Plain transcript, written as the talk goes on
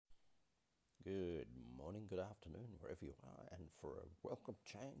Good morning, good afternoon, wherever you are. And for a welcome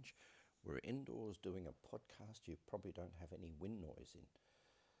change, we're indoors doing a podcast. You probably don't have any wind noise in.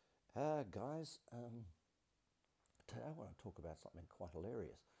 Guys, today I want to talk about something quite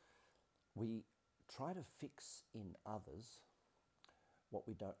hilarious. We try to fix in others what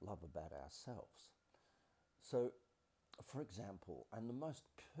we don't love about ourselves. So, for example, and the most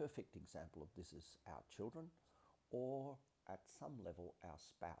perfect example of this is our children, or at some level our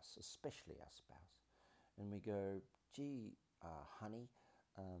spouse, especially our spouse. And we go, gee, honey,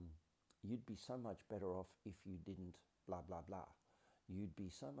 you'd be so much better off if you didn't blah, blah, blah. You'd be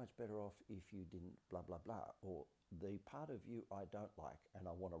so much better off if you didn't blah, blah, blah. Or the part of you I don't like and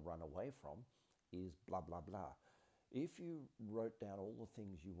I want to run away from is blah, blah, blah. If you wrote down all the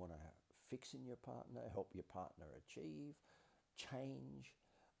things you want to fix in your partner, help your partner achieve, change,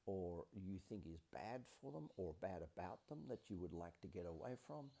 or you think is bad for them or bad about them that you would like to get away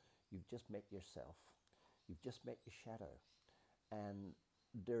from, you've just met yourself. You've just met your shadow. And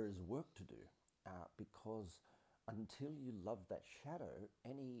there is work to do because until you love that shadow,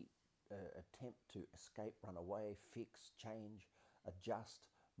 any attempt to escape, run away, fix, change, adjust,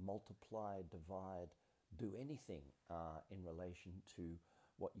 multiply, divide, do anything in relation to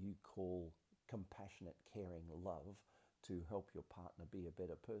what you call compassionate, caring love to help your partner be a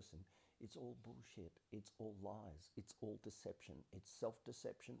better person, it's all bullshit. It's all lies. It's all deception. It's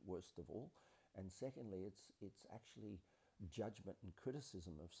self-deception, worst of all. And secondly, it's actually judgment and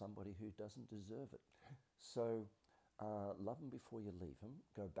criticism of somebody who doesn't deserve it. So love them before you leave them.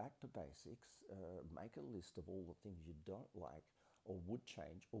 Go back to basics. Make a list of all the things you don't like or would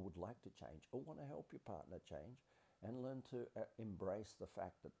change or would like to change or want to help your partner change, and learn to embrace the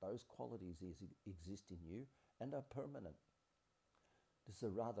fact that those qualities exist in you and are permanent. This is a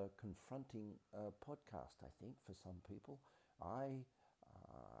rather confronting podcast, I think, for some people. I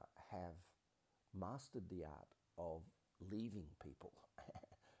have mastered the art of leaving people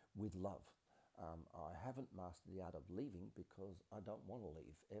with love. I haven't mastered the art of leaving because I don't want to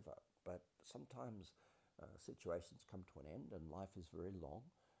leave ever. But sometimes situations come to an end and life is very long.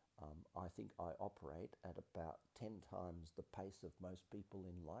 I think I operate at about 10 times the pace of most people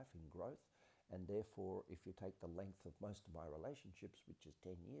in life, in growth. And therefore, if you take the length of most of my relationships, which is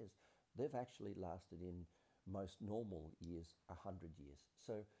 10 years, they've actually lasted in most normal years 100 years.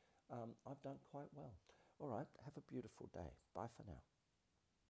 So I've done quite well. All right, have a beautiful day. Bye for now.